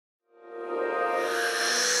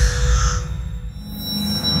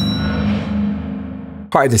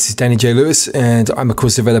Hi, this is Danny J. Lewis, and I'm a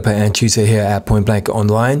course developer and tutor here at Point Blank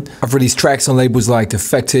Online. I've released tracks on labels like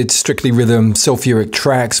Defected, Strictly Rhythm, Sulfuric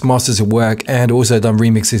Tracks, Masters of Work, and also done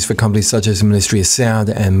remixes for companies such as Ministry of Sound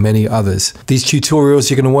and many others. These tutorials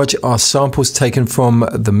you're going to watch are samples taken from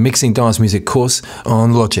the Mixing Dance Music course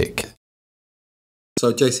on Logic.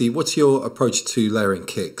 So JC, what's your approach to layering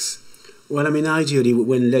kicks? Well, I mean, ideally,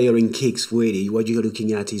 when layering kicks, really, what you're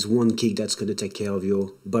looking at is one kick that's going to take care of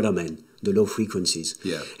your bottom end, the low frequencies.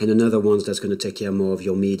 Yeah. And another one that's going to take care more of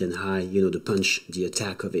your mid and high, you know, the punch, the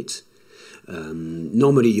attack of it.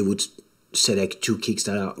 Normally, you would select two kicks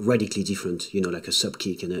that are radically different, you know, like a sub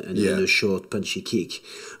kick and a short, punchy kick.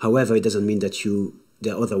 However, it doesn't mean that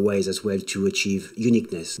there are other ways as well to achieve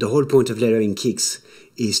uniqueness. The whole point of layering kicks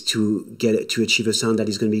is to achieve a sound that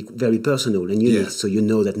is going to be very personal and unique, so you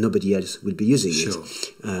know that nobody else will be using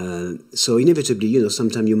it. So inevitably, you know,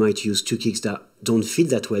 sometimes you might use two kicks that don't fit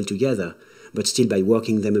that well together, but still by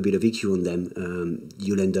working them a bit of EQ on them,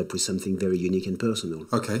 you'll end up with something very unique and personal.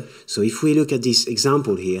 Okay. So if we look at this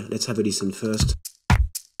example here, let's have a listen first.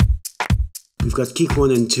 We've got kick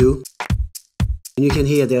 1 and 2, and you can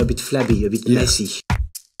hear they're a bit flabby, a bit messy.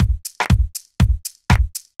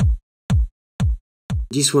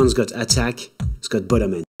 This one's got attack, it's got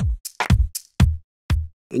bottom end.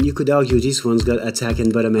 And you could argue this one's got attack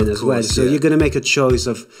and bottom end as well. So you're going to make a choice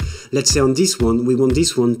of, let's say on this one, we want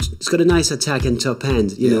this one, it's got a nice attack and top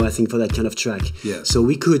end, you know, I think for that kind of track. Yeah. So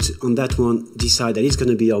we could, on that one, decide that it's going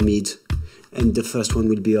to be our mid, and the first one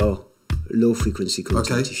will be our low frequency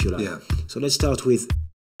content, if you like. Yeah. So let's start with,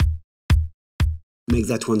 make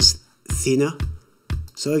that one thinner.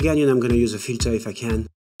 So again, you know, I'm going to use a filter if I can.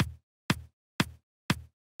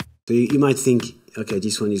 So you might think, okay,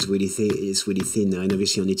 this one is really thin now, and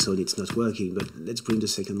obviously on its own it's not working, but let's bring the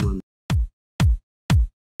second one.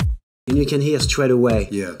 And you can hear straight away,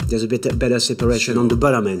 there's a bit better separation on the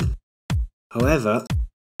bottom end. However,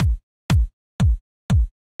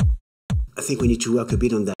 I think we need to work a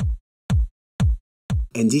bit on that.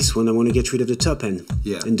 And this one, I want to get rid of the top end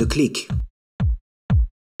and the click.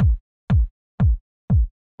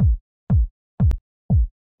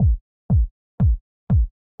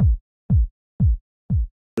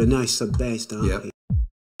 A nice sub bass down. Yeah.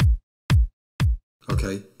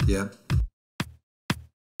 Okay, yeah.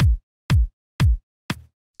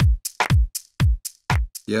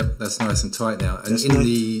 Yeah, that's nice and tight now. And in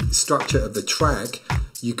the structure of the track,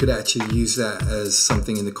 you could actually use that as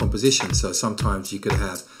something in the composition. So sometimes you could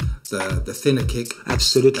have the thinner kick.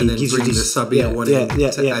 Absolutely. And then bring the subby one in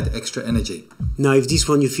to add extra energy. Now, if this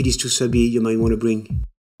one you feel is too subby, you might want to bring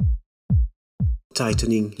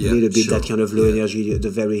tightening a little bit, that kind of low energy, the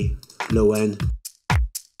very low end.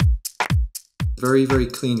 Very, very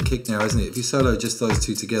clean kick now, isn't it? If you solo just those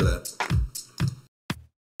two together.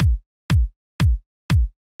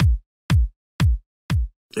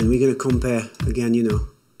 And we're going to compare, again, you know,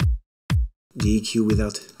 the EQ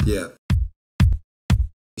without. Yeah.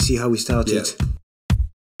 You see how we started?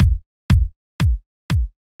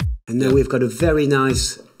 And now we've got a very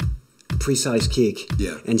nice precise kick,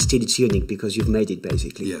 and still it's unique because you've made it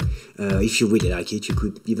basically. If you really like it, you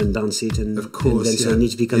could even bounce it, and of course, and then so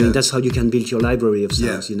it's becoming. That's how you can build your library of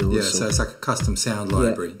sounds, you know. So it's like a custom sound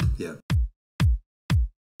library.